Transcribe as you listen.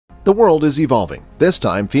The world is evolving. This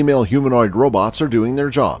time, female humanoid robots are doing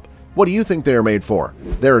their job. What do you think they are made for?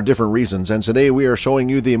 There are different reasons, and today we are showing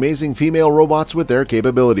you the amazing female robots with their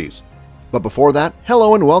capabilities. But before that,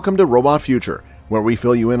 hello and welcome to Robot Future, where we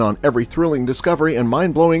fill you in on every thrilling discovery and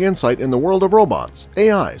mind-blowing insight in the world of robots,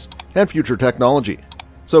 AIs, and future technology.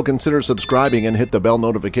 So consider subscribing and hit the bell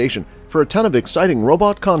notification for a ton of exciting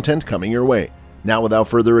robot content coming your way. Now without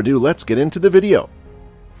further ado, let's get into the video.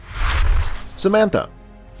 Samantha.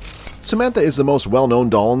 Samantha is the most well-known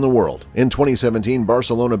doll in the world. In 2017,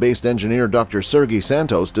 Barcelona-based engineer Dr. Sergi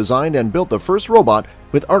Santos designed and built the first robot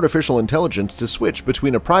with artificial intelligence to switch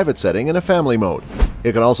between a private setting and a family mode.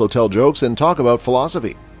 It can also tell jokes and talk about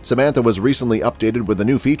philosophy. Samantha was recently updated with a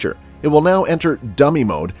new feature. It will now enter dummy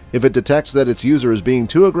mode if it detects that its user is being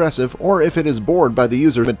too aggressive or if it is bored by the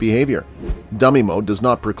user's behavior. Dummy mode does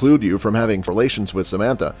not preclude you from having relations with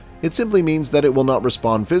Samantha. It simply means that it will not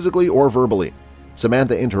respond physically or verbally.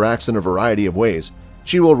 Samantha interacts in a variety of ways.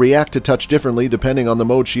 She will react to touch differently depending on the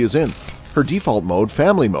mode she is in. Her default mode,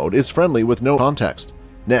 family mode, is friendly with no context.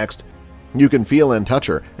 Next, you can feel and touch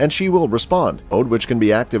her, and she will respond. Mode, which can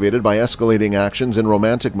be activated by escalating actions in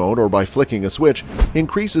romantic mode or by flicking a switch,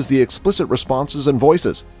 increases the explicit responses and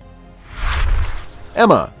voices.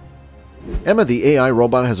 Emma. Emma the AI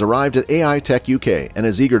robot has arrived at AI Tech UK and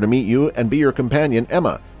is eager to meet you and be your companion.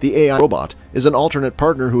 Emma, the AI robot, is an alternate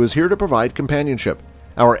partner who is here to provide companionship.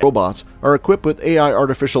 Our robots are equipped with AI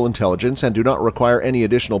artificial intelligence and do not require any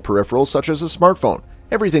additional peripherals such as a smartphone.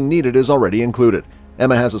 Everything needed is already included.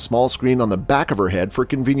 Emma has a small screen on the back of her head for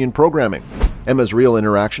convenient programming. Emma's real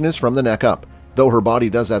interaction is from the neck up, though her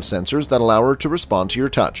body does have sensors that allow her to respond to your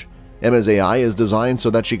touch. Emma's AI is designed so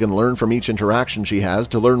that she can learn from each interaction she has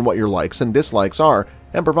to learn what your likes and dislikes are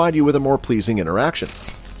and provide you with a more pleasing interaction.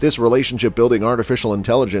 This relationship-building artificial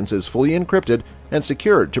intelligence is fully encrypted and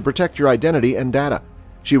secured to protect your identity and data.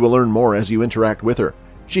 She will learn more as you interact with her.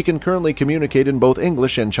 She can currently communicate in both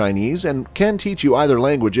English and Chinese and can teach you either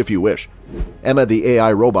language if you wish. Emma the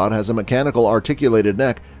AI robot has a mechanical articulated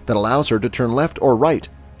neck that allows her to turn left or right.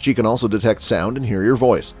 She can also detect sound and hear your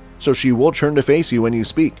voice, so she will turn to face you when you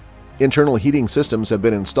speak. Internal heating systems have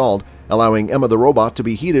been installed, allowing Emma the robot to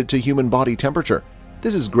be heated to human body temperature.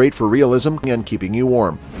 This is great for realism and keeping you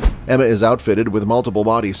warm. Emma is outfitted with multiple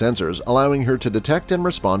body sensors, allowing her to detect and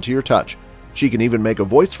respond to your touch. She can even make a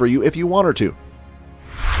voice for you if you want her to.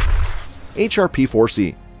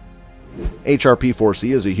 HRP-4C.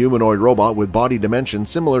 HRP-4C is a humanoid robot with body dimensions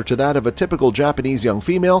similar to that of a typical Japanese young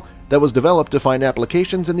female that was developed to find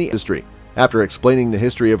applications in the industry. After explaining the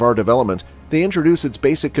history of our development, they introduce its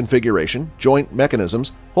basic configuration, joint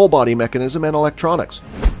mechanisms, whole body mechanism, and electronics.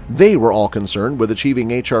 They were all concerned with achieving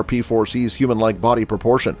HRP-4C's human-like body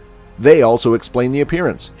proportion. They also explain the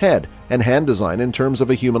appearance, head, and hand design in terms of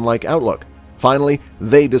a human-like outlook. Finally,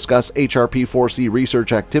 they discuss HRP-4C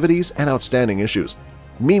research activities and outstanding issues.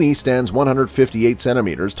 Mimi stands 158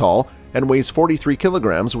 centimeters tall and weighs 43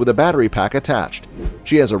 kilograms with a battery pack attached.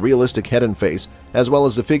 She has a realistic head and face, as well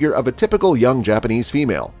as the figure of a typical young Japanese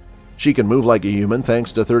female. She can move like a human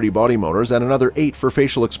thanks to 30 body motors and another 8 for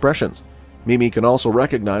facial expressions. Mimi can also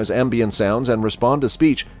recognize ambient sounds and respond to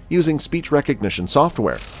speech using speech recognition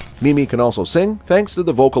software. Mimi can also sing thanks to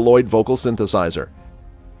the Vocaloid vocal synthesizer.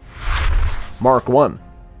 Mark 1.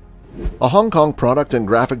 A Hong Kong product and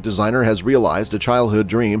graphic designer has realized a childhood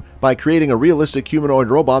dream by creating a realistic humanoid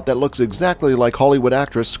robot that looks exactly like Hollywood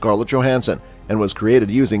actress Scarlett Johansson and was created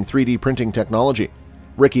using 3D printing technology.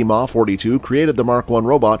 Ricky Ma, 42, created the Mark 1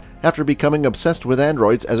 robot after becoming obsessed with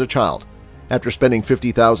androids as a child. After spending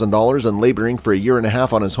 $50,000 and laboring for a year and a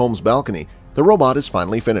half on his home's balcony, the robot is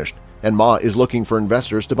finally finished, and Ma is looking for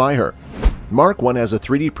investors to buy her. Mark 1 has a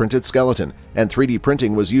 3D printed skeleton, and 3D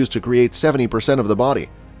printing was used to create 70% of the body.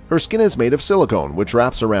 Her skin is made of silicone, which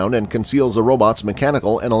wraps around and conceals the robot's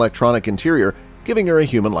mechanical and electronic interior, giving her a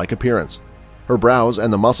human-like appearance. Her brows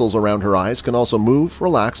and the muscles around her eyes can also move,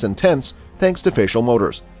 relax, and tense thanks to facial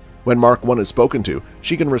motors. When Mark 1 is spoken to,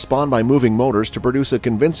 she can respond by moving motors to produce a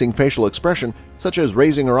convincing facial expression, such as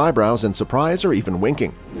raising her eyebrows in surprise or even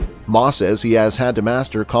winking. Ma says he has had to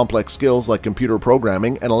master complex skills like computer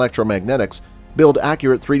programming and electromagnetics, build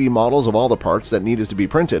accurate 3D models of all the parts that needed to be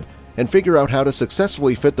printed, and figure out how to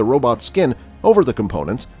successfully fit the robot's skin over the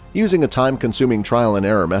components using a time-consuming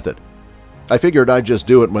trial-and-error method. I figured I'd just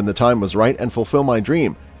do it when the time was right and fulfill my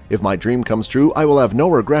dream. If my dream comes true, I will have no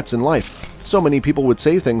regrets in life. So many people would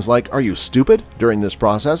say things like, "Are you stupid?" during this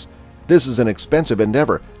process. This is an expensive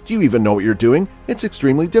endeavor. Do you even know what you're doing? It's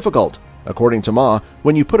extremely difficult. According to Ma,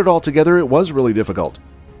 when you put it all together, it was really difficult.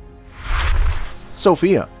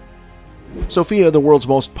 Sophia. Sophia, the world's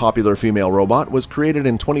most popular female robot, was created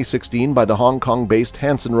in 2016 by the Hong Kong-based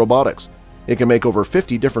Hanson Robotics. It can make over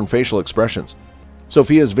 50 different facial expressions.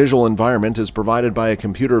 Sophia's visual environment is provided by a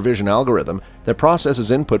computer vision algorithm that processes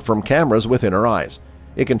input from cameras within her eyes.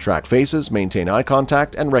 It can track faces, maintain eye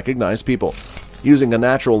contact, and recognize people. Using a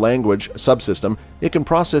natural language subsystem, it can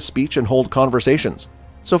process speech and hold conversations.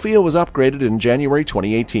 Sophia was upgraded in January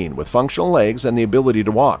 2018 with functional legs and the ability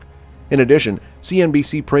to walk. In addition,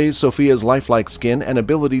 CNBC praised Sophia's lifelike skin and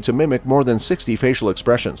ability to mimic more than 60 facial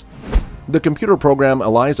expressions. The computer program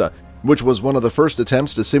Eliza, which was one of the first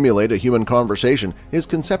attempts to simulate a human conversation, is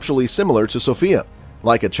conceptually similar to Sophia.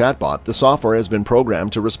 Like a chatbot, the software has been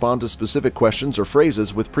programmed to respond to specific questions or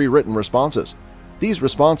phrases with pre-written responses. These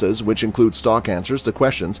responses, which include stock answers to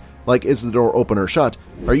questions like "Is the door open or shut?"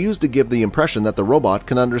 are used to give the impression that the robot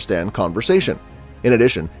can understand conversation. In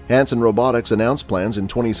addition, Hanson Robotics announced plans in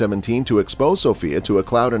 2017 to expose Sophia to a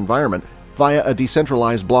cloud environment via a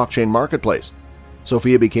decentralized blockchain marketplace.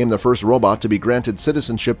 Sophia became the first robot to be granted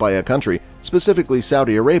citizenship by a country, specifically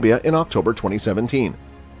Saudi Arabia, in October 2017.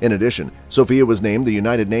 In addition, Sophia was named the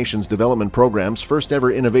United Nations Development Programme's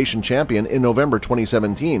first-ever Innovation Champion in November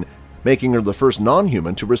 2017, making her the first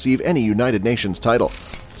non-human to receive any United Nations title.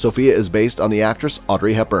 Sophia is based on the actress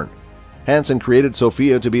Audrey Hepburn. Hanson created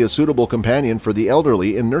Sophia to be a suitable companion for the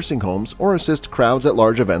elderly in nursing homes or assist crowds at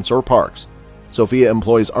large events or parks. Sophia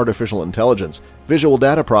employs artificial intelligence, visual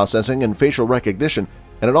data processing, and facial recognition,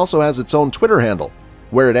 and it also has its own Twitter handle,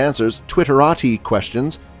 where it answers Twitterati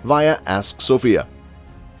questions via Ask Sophia.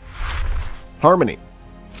 Harmony.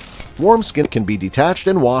 Warm skin can be detached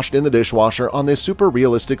and washed in the dishwasher on this super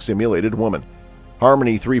realistic simulated woman.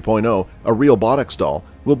 Harmony 3.0, a realbotics doll,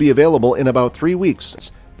 will be available in about 3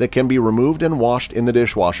 weeks that can be removed and washed in the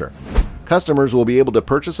dishwasher. Customers will be able to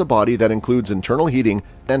purchase a body that includes internal heating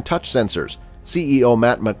and touch sensors, CEO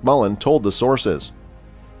Matt McMullen told the sources.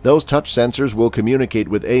 Those touch sensors will communicate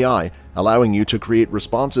with AI, allowing you to create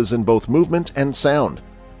responses in both movement and sound.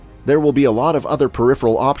 There will be a lot of other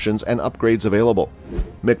peripheral options and upgrades available.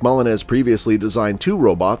 McMullen has previously designed 2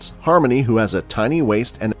 robots, Harmony, who has a tiny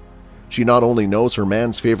waist, and she not only knows her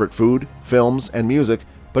man's favorite food, films, and music,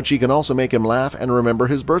 but she can also make him laugh and remember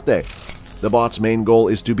his birthday. The bot's main goal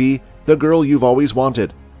is to be the girl you've always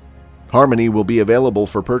wanted. Harmony will be available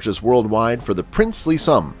for purchase worldwide for the princely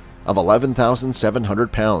sum of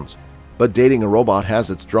 £11,700. But dating a robot has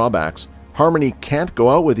its drawbacks. Harmony can't go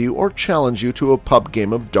out with you or challenge you to a pub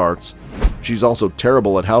game of darts. She's also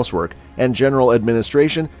terrible at housework and general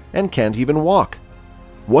administration and can't even walk.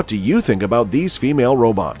 What do you think about these female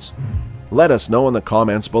robots? Let us know in the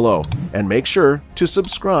comments below, and make sure to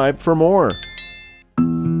subscribe for more.